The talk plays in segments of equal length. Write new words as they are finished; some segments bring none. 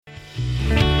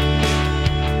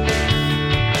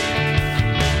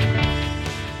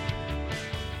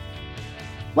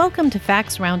Welcome to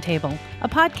Facts Roundtable, a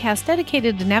podcast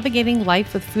dedicated to navigating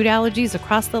life with food allergies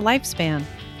across the lifespan.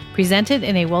 Presented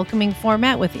in a welcoming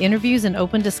format with interviews and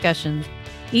open discussions.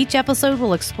 Each episode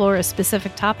will explore a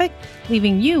specific topic,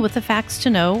 leaving you with the facts to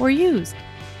know or use.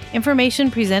 Information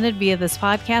presented via this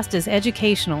podcast is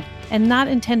educational and not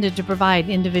intended to provide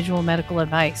individual medical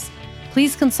advice.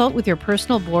 Please consult with your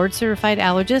personal board-certified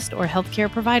allergist or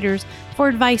healthcare providers for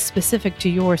advice specific to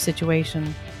your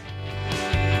situation.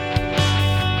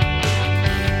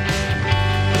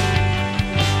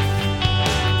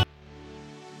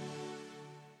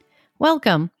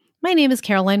 Welcome. My name is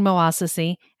Caroline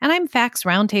Moassessi, and I'm Facts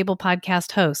Roundtable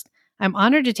podcast host. I'm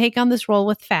honored to take on this role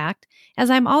with FACT, as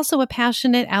I'm also a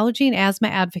passionate allergy and asthma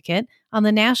advocate on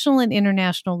the national and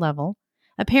international level,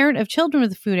 a parent of children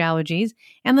with food allergies,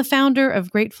 and the founder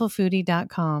of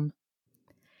GratefulFoodie.com.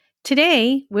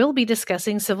 Today, we'll be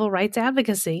discussing civil rights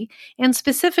advocacy, and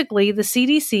specifically the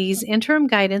CDC's interim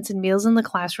guidance and meals in the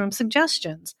classroom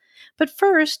suggestions. But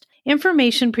first,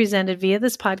 information presented via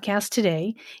this podcast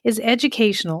today is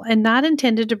educational and not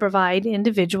intended to provide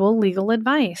individual legal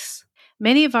advice.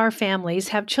 Many of our families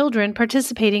have children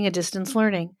participating in distance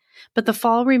learning, but the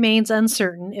fall remains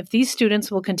uncertain if these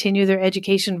students will continue their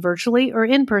education virtually or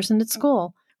in person at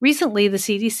school. Recently, the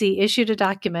CDC issued a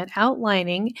document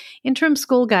outlining interim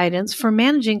school guidance for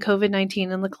managing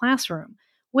COVID-19 in the classroom,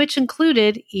 which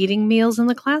included eating meals in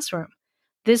the classroom.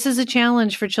 This is a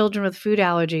challenge for children with food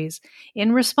allergies.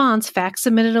 In response, FACT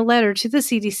submitted a letter to the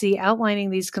CDC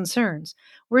outlining these concerns.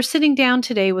 We're sitting down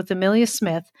today with Amelia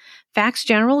Smith, FACT's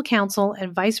General Counsel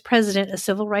and Vice President of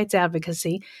Civil Rights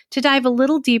Advocacy, to dive a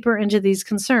little deeper into these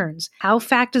concerns, how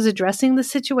FACT is addressing the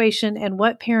situation, and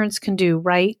what parents can do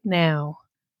right now.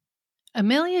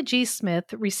 Amelia G.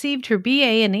 Smith received her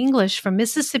BA in English from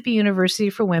Mississippi University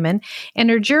for Women and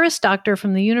her Juris Doctor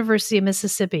from the University of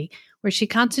Mississippi, where she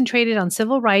concentrated on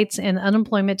civil rights and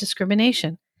unemployment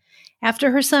discrimination.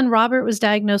 After her son Robert was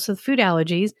diagnosed with food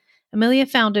allergies, Amelia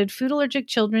founded Food Allergic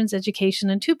Children's Education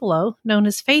in Tupelo, known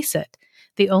as FACE IT,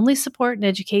 the only support and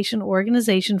education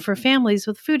organization for families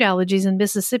with food allergies in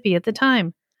Mississippi at the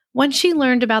time. Once she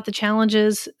learned about the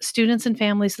challenges students and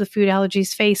families with food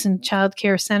allergies face in child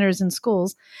care centers and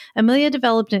schools, Amelia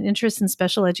developed an interest in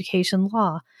special education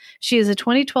law. She is a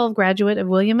 2012 graduate of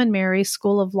William & Mary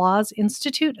School of Law's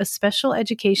Institute of Special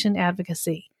Education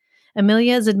Advocacy.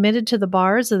 Amelia is admitted to the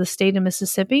bars of the state of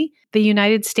Mississippi, the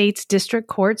United States District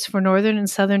Courts for Northern and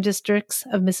Southern Districts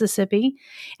of Mississippi,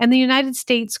 and the United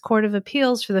States Court of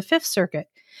Appeals for the Fifth Circuit.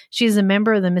 She is a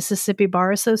member of the Mississippi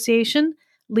Bar Association,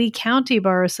 Lee County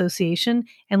Bar Association,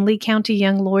 and Lee County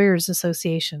Young Lawyers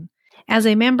Association. As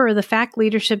a member of the FACT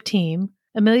leadership team,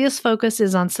 Amelia's focus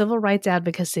is on civil rights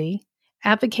advocacy,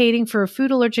 advocating for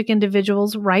food allergic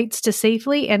individuals' rights to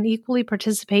safely and equally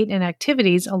participate in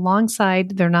activities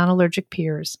alongside their non-allergic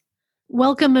peers.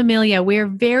 Welcome, Amelia. We're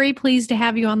very pleased to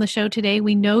have you on the show today.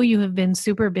 We know you have been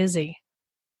super busy.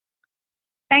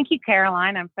 Thank you,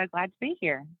 Caroline. I'm so glad to be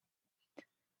here.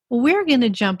 We're going to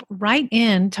jump right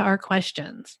into our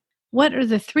questions. What are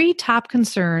the three top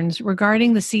concerns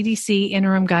regarding the CDC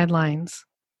interim guidelines?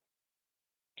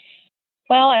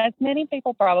 Well, as many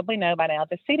people probably know by now,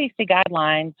 the CDC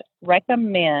guidelines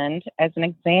recommend, as an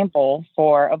example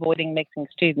for avoiding mixing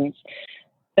students,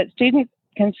 that students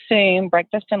consume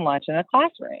breakfast and lunch in the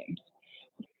classrooms.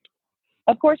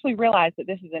 Of course, we realize that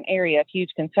this is an area of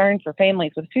huge concern for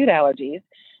families with food allergies,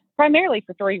 primarily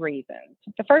for three reasons.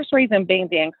 The first reason being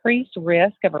the increased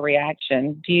risk of a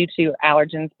reaction due to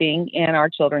allergens being in our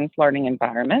children's learning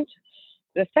environment.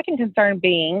 The second concern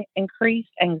being increased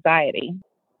anxiety.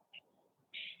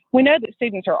 We know that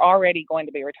students are already going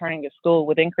to be returning to school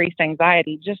with increased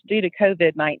anxiety just due to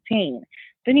COVID-19.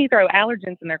 Then you throw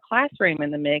allergens in their classroom in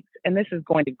the mix, and this is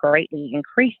going to greatly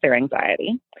increase their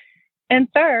anxiety. And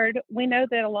third, we know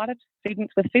that a lot of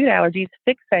students with food allergies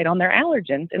fixate on their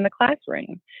allergens in the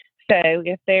classroom. So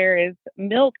if there is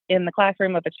milk in the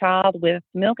classroom of a child with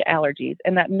milk allergies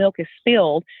and that milk is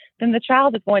spilled, then the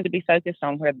child is going to be focused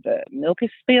on where the milk is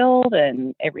spilled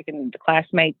and everything the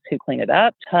classmates who clean it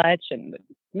up touch and the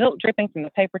milk dripping from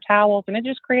the paper towels. And it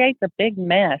just creates a big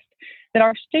mess that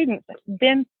our students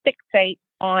then fixate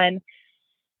on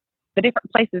the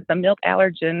different places the milk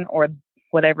allergen or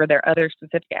whatever their other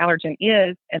specific allergen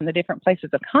is and the different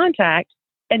places of contact,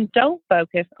 and don't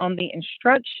focus on the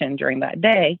instruction during that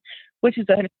day, which is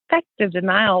an effective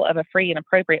denial of a free and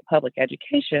appropriate public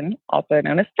education, also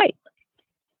known as FAPE.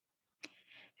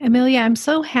 Amelia, I'm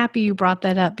so happy you brought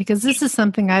that up because this is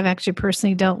something I've actually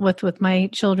personally dealt with my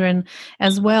children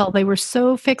as well. They were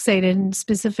so fixated, and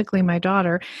specifically my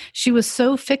daughter, she was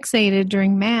so fixated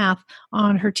during math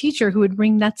on her teacher who would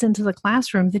bring nuts into the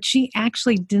classroom that she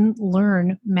actually didn't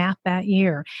learn math that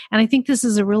year. And I think this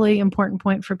is a really important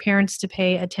point for parents to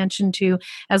pay attention to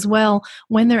as well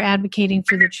when they're advocating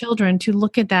for their children, to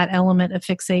look at that element of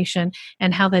fixation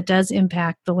and how that does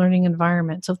impact the learning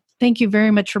environment. So thank you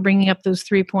very much for bringing up those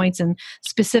 3 points, and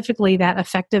specifically that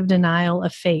affective denial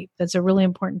of fate. That's a really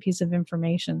important piece of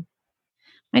information.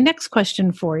 My next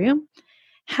question for you: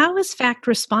 how is FACT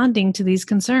responding to these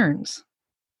concerns?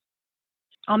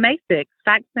 On May 6th,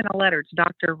 FACT sent a letter to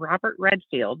Dr. Robert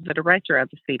Redfield, the director of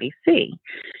the CDC.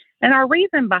 And our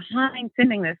reason behind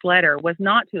sending this letter was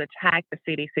not to attack the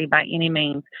CDC by any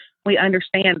means. We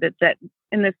understand that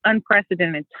in this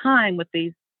unprecedented time with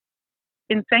these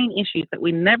insane issues that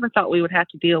we never thought we would have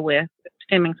to deal with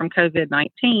stemming from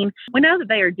COVID-19, we know that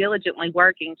they are diligently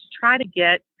working to try to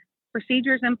get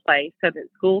procedures in place so that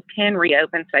schools can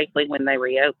reopen safely when they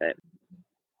reopen.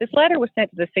 This letter was sent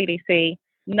to the CDC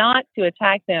not to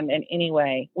attack them in any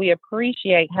way. We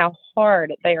appreciate how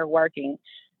hard they are working,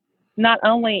 not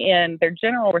only in their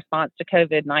general response to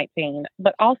COVID-19,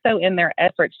 but also in their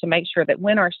efforts to make sure that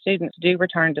when our students do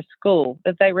return to school,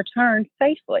 that they return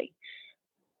safely.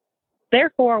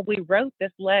 Therefore, we wrote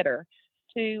this letter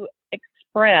to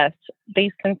express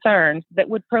these concerns that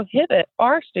would prohibit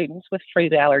our students with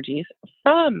food allergies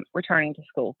from returning to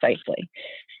school safely.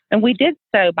 And we did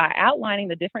so by outlining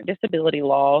the different disability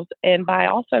laws and by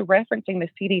also referencing the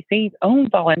CDC's own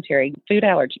voluntary food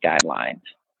allergy guidelines.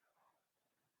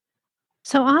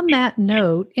 So, on that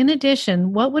note, in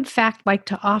addition, what would FACT like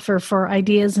to offer for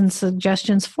ideas and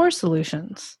suggestions for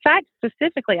solutions? FACT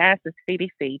specifically asked the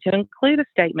CDC to include a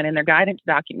statement in their guidance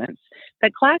documents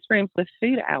that classrooms with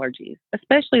food allergies,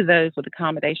 especially those with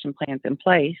accommodation plans in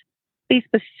place, be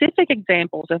specific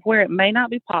examples of where it may not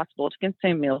be possible to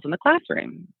consume meals in the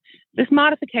classroom. This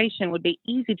modification would be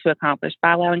easy to accomplish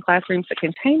by allowing classrooms that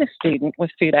contain a student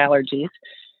with food allergies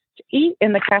to eat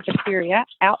in the cafeteria,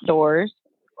 outdoors,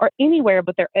 or anywhere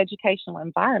but their educational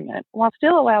environment, while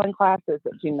still allowing classes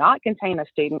that do not contain a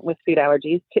student with food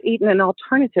allergies to eat in an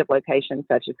alternative location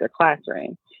such as their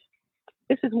classroom.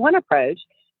 This is one approach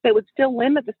that would still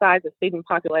limit the size of student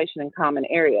population in common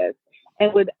areas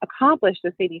and would accomplish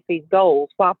the CDC's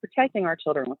goals while protecting our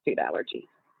children with food allergies.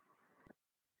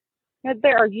 Now,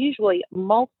 there are usually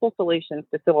multiple solutions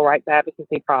to civil rights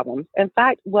advocacy problems. In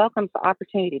fact, welcomes the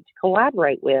opportunity to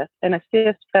collaborate with and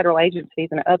assist federal agencies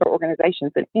and other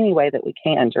organizations in any way that we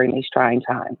can during these trying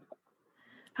times.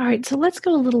 All right, so let's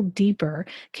go a little deeper.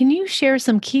 Can you share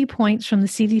some key points from the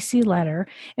CDC letter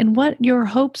and what your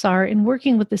hopes are in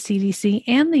working with the CDC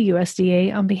and the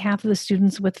USDA on behalf of the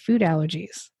students with food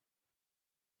allergies?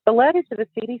 The letter to the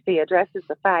CDC addresses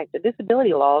the fact that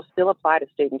disability laws still apply to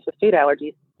students with food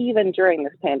allergies even during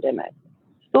this pandemic.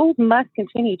 Schools must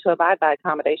continue to abide by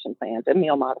accommodation plans and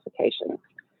meal modifications.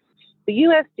 The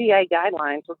USDA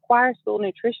guidelines require school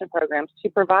nutrition programs to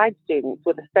provide students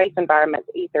with a safe environment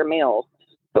to eat their meals.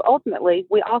 So ultimately,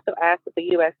 we also ask that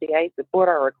the USDA support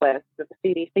our request that the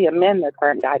CDC amend their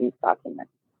current guidance document.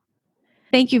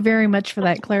 Thank you very much for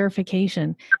that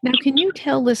clarification. Now, can you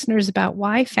tell listeners about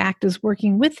why FACT is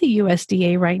working with the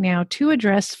USDA right now to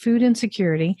address food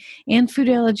insecurity and food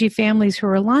allergy families who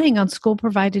are relying on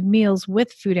school-provided meals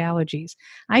with food allergies?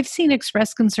 I've seen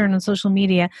expressed concern on social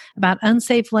media about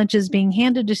unsafe lunches being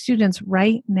handed to students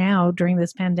right now during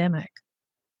this pandemic.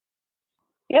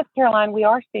 Yes, Caroline, we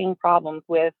are seeing problems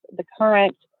with the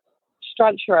current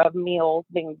structure of meals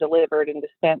being delivered and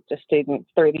dispensed to students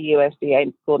through the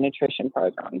USDA school nutrition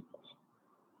programs.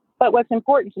 But what's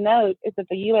important to note is that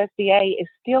the USDA is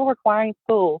still requiring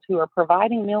schools who are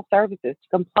providing meal services to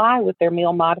comply with their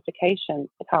meal modification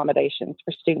accommodations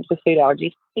for students with food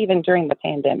allergies, even during the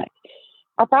pandemic.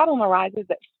 Our problem arises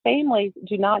that families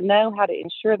do not know how to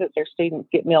ensure that their students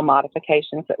get meal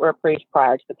modifications that were approved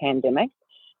prior to the pandemic.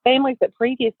 Families that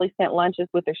previously sent lunches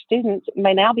with their students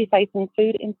may now be facing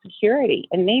food insecurity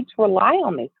and need to rely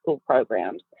on these school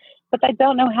programs, but they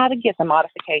don't know how to get the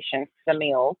modifications to the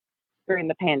meals during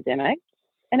the pandemic.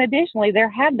 And additionally,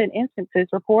 there have been instances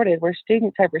reported where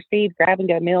students have received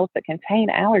grab-and-go meals that contain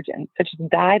allergens, such as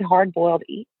dyed hard-boiled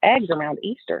eggs around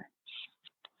Easter.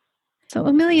 So,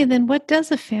 Amelia, then what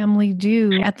does a family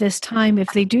do at this time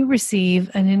if they do receive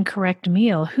an incorrect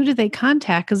meal? Who do they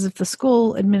contact? Because if the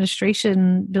school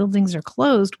administration buildings are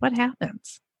closed, what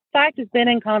happens? FACT has been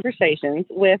in conversations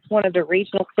with one of the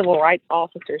regional civil rights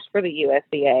officers for the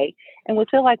USDA, and we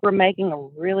feel like we're making a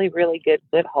really, really good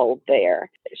foothold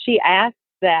there. She asked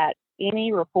that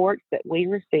any reports that we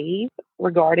receive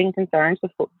regarding concerns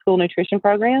with school nutrition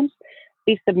programs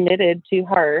be submitted to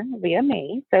her via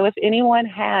me. So if anyone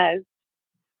has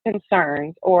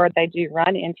concerns or they do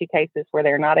run into cases where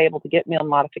they're not able to get meal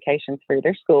modifications for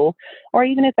their school, or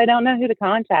even if they don't know who to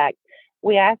contact,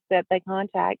 we ask that they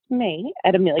contact me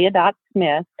at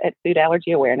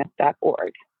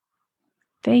amelia.smith@foodallergyawareness.org.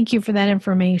 Thank you for that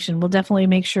information. We'll definitely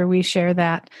make sure we share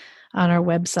that on our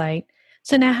website.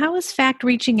 So now, how is FACT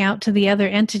reaching out to the other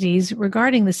entities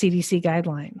regarding the CDC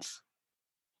guidelines?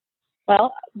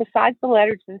 Well, besides the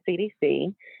letter to the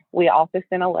CDC, we also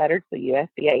sent a letter to the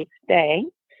USDA today.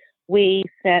 We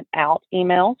sent out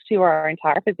emails to our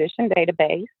entire physician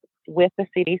database with the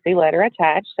CDC letter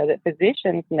attached so that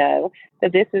physicians know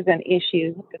that this is an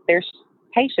issue that their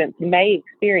patients may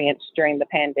experience during the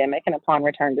pandemic and upon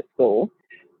return to school.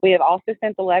 We have also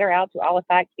sent the letter out to all of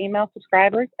FACT's email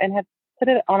subscribers and have put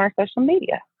it on our social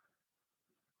media.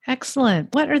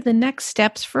 Excellent. What are the next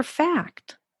steps for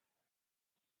FACT?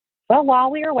 Well,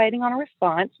 while we are waiting on a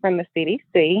response from the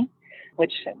CDC,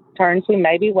 which turns we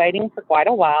may be waiting for quite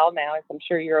a while now, as I'm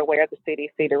sure you're aware, the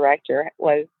CDC director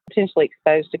was potentially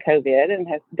exposed to COVID and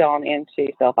has gone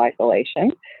into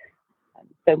self-isolation.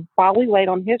 So while we wait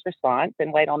on his response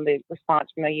and wait on the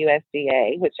response from the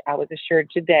USDA, which I was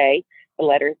assured today, the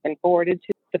letter has been forwarded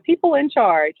to the people in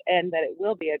charge and that it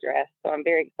will be addressed. So I'm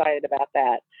very excited about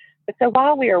that. But so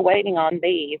while we are waiting on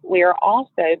these, we are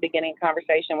also beginning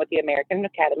conversation with the American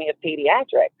Academy of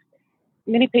Pediatrics.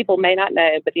 Many people may not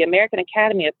know, but the American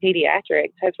Academy of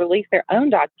Pediatrics has released their own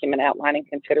document outlining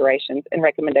considerations and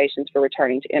recommendations for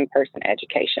returning to in-person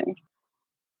education.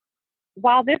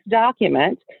 While this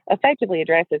document effectively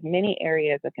addresses many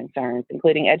areas of concerns,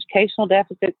 including educational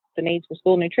deficits, the needs for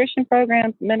school nutrition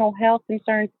programs, mental health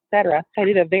concerns, etc., they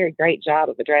did a very great job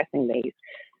of addressing these.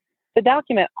 The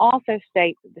document also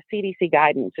states that the CDC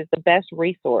guidance is the best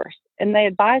resource, and they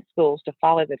advise schools to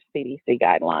follow the CDC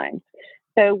guidelines.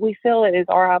 So we feel it is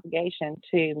our obligation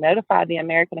to notify the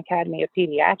American Academy of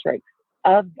Pediatrics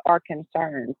of our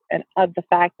concerns and of the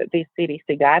fact that these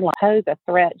CDC guidelines pose a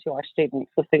threat to our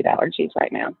students with food allergies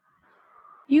right now.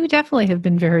 You definitely have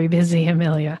been very busy,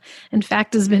 Amelia. In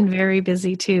fact, has been very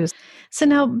busy too. So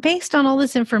now, based on all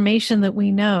this information that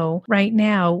we know right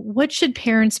now, what should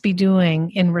parents be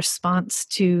doing in response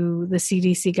to the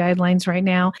CDC guidelines right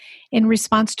now, in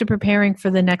response to preparing for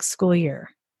the next school year?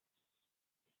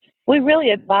 We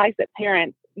really advise that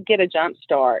parents get a jump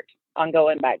start on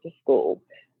going back to school,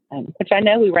 which I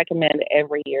know we recommend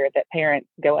every year that parents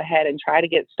go ahead and try to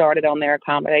get started on their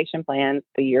accommodation plans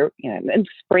the year, in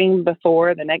spring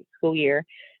before the next school year.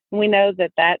 And we know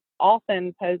that that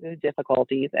often poses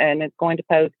difficulties, and it's going to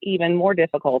pose even more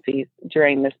difficulties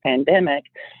during this pandemic.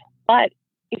 But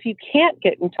if you can't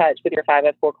get in touch with your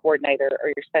 504 coordinator or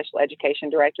your special education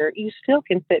director, you still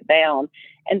can sit down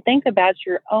and think about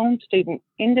your own student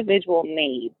individual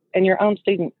needs and your own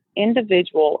student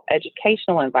individual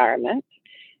educational environment,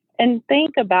 and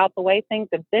think about the way things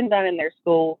have been done in their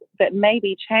schools that may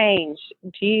be changed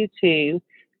due to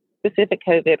specific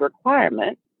COVID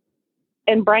requirements,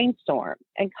 and brainstorm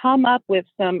and come up with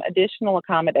some additional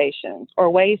accommodations or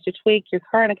ways to tweak your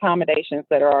current accommodations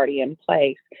that are already in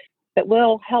place that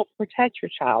will help protect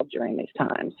your child during these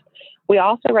times. We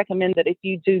also recommend that if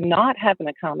you do not have an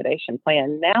accommodation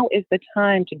plan, now is the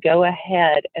time to go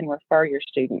ahead and refer your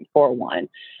student for one.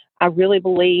 I really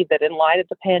believe that in light of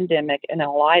the pandemic and in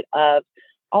light of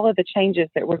all of the changes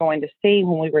that we're going to see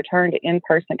when we return to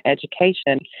in-person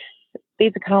education,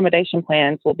 these accommodation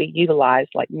plans will be utilized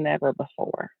like never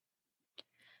before.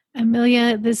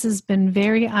 Amelia, this has been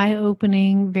very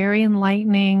eye-opening, very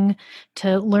enlightening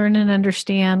to learn and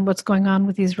understand what's going on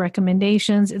with these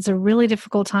recommendations. It's a really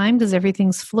difficult time because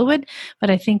everything's fluid, but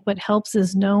I think what helps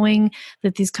is knowing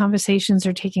that these conversations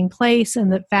are taking place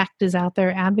and that FACT is out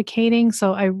there advocating.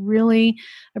 So I really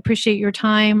appreciate your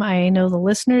time. I know the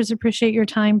listeners appreciate your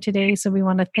time today, so we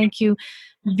want to thank you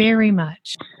very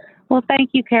much. Well, thank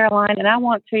you, Caroline. And I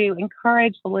want to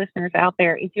encourage the listeners out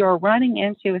there, if you're running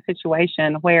into a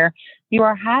situation where you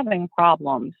are having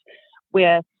problems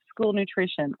with school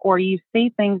nutrition or you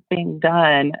see things being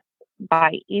done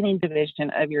by any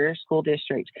division of your school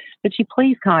district, that you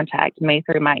please contact me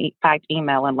through my FACT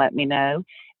email and let me know.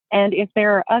 And if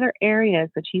there are other areas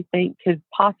that you think could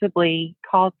possibly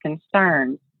cause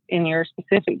concerns in your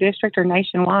specific district or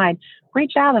nationwide,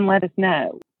 reach out and let us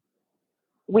know.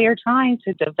 We are trying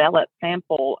to develop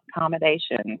sample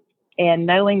accommodations, and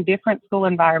knowing different school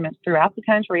environments throughout the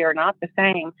country are not the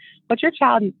same. What your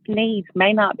child needs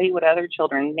may not be what other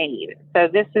children need. So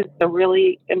this is the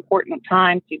really important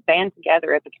time to band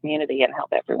together as a community and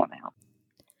help everyone out.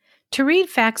 To read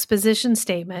FACT's position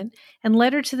statement and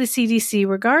letter to the CDC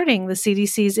regarding the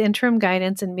CDC's interim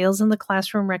guidance and meals in the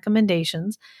classroom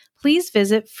recommendations, please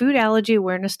visit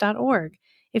foodallergyawareness.org.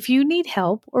 If you need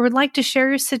help or would like to share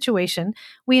your situation,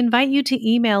 we invite you to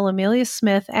email Amelia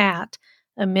Smith at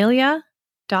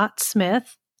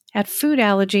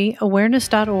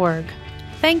amelia.smith@foodallergyawareness.org.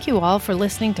 Thank you all for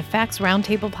listening to FACT's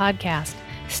Roundtable Podcast.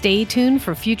 Stay tuned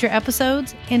for future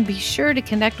episodes and be sure to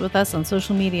connect with us on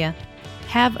social media.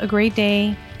 Have a great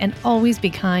day and always be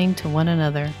kind to one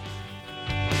another.